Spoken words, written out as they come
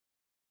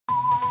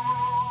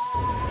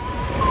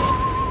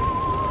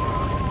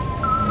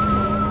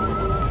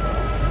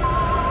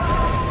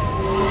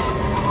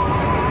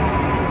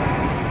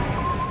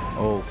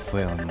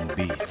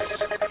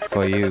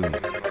for you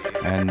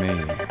and me.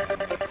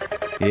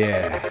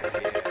 Yeah.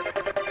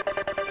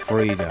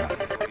 Freedom,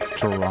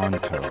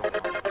 Toronto.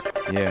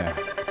 Yeah.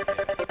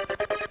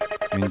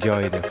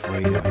 Enjoy the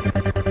freedom.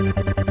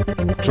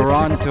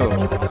 Toronto,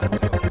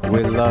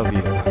 we love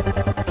you.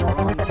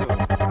 Toronto,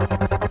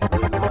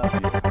 we love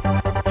you.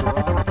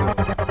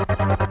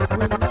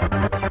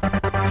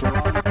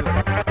 Toronto, we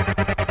love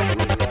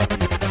you.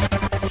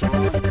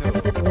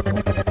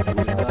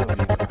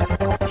 Toronto,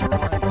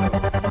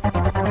 we love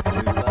you.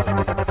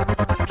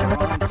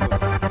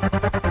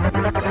 Toronto,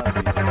 we love you. Toronto, we love you.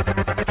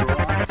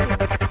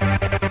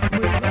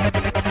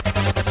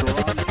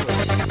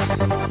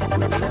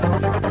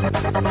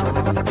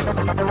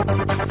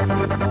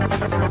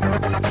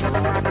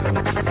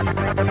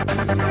 Toronto,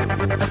 we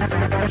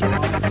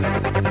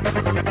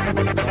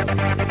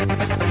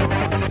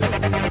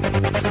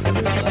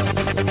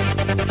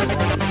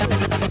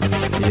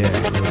love you.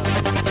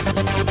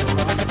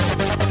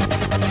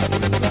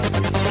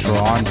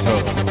 Toronto,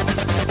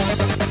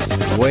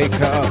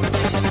 wake up,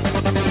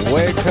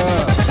 wake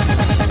up.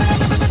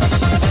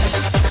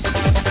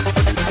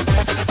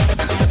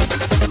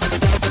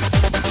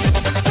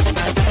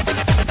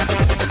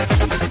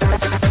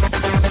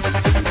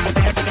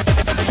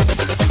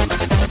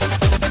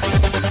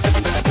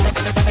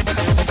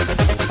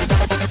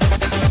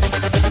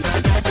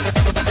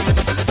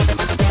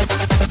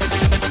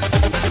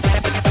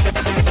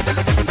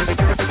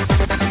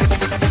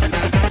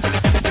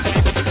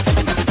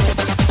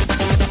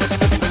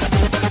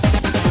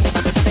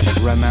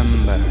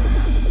 Remember,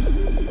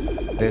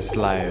 this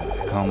life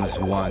comes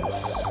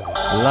once.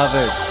 Love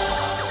it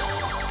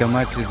as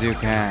much as you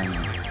can.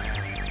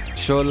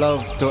 Show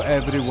love to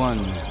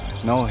everyone,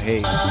 no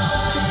hate.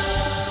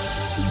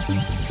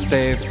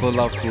 Stay full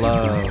of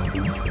love,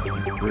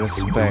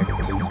 respect,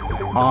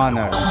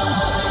 honor,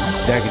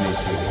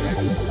 dignity.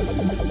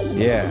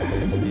 Yeah,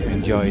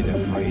 enjoy the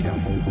freedom,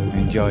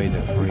 enjoy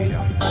the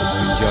freedom,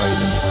 enjoy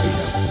the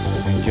freedom,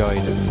 enjoy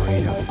the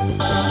freedom,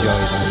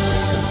 enjoy the freedom.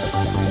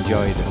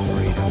 Enjoy the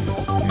freedom,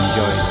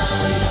 enjoy the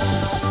freedom,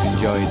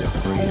 enjoy the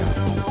freedom,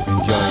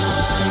 enjoy the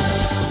freedom,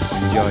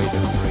 enjoy the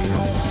freedom.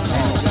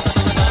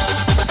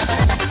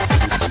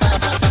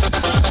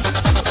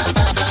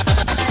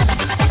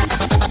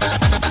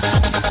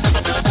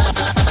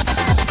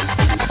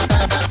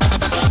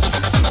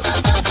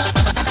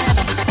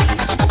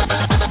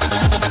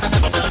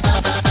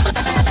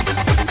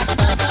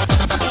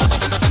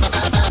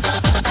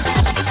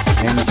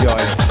 Enjoy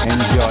it,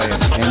 enjoy it,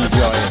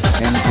 enjoy it,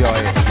 enjoy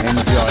it,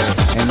 enjoy it,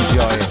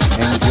 enjoy it,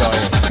 enjoy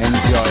it,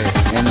 enjoy it,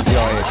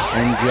 enjoy it,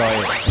 enjoy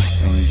it.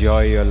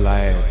 Enjoy your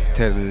life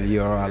till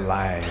you're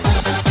alive.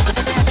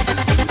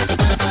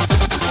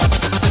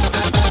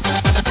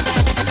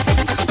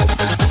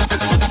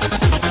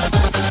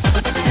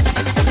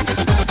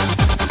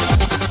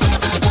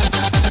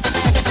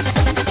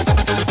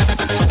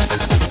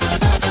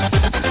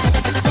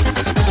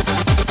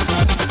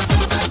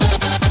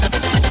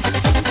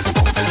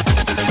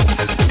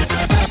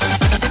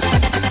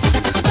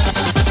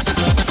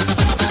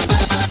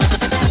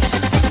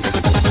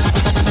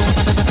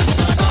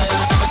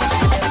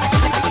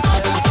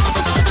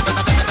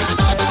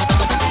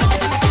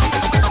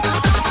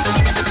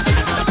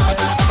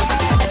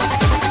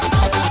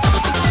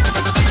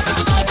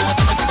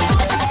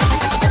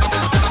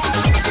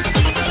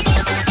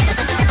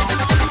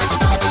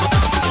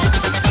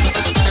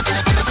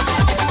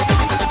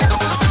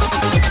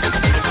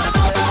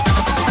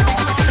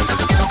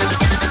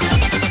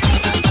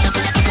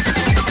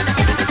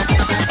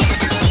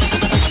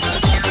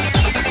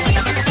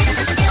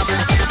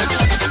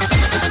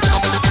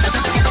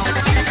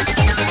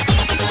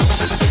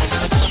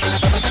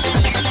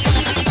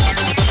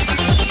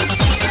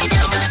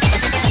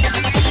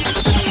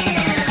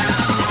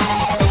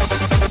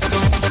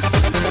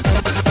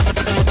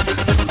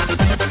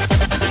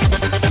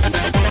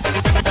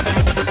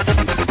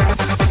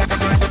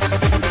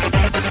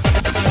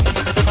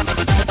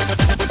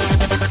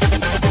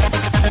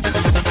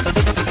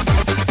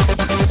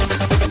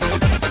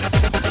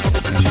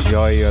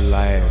 Enjoy your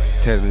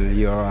life till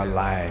you're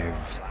alive.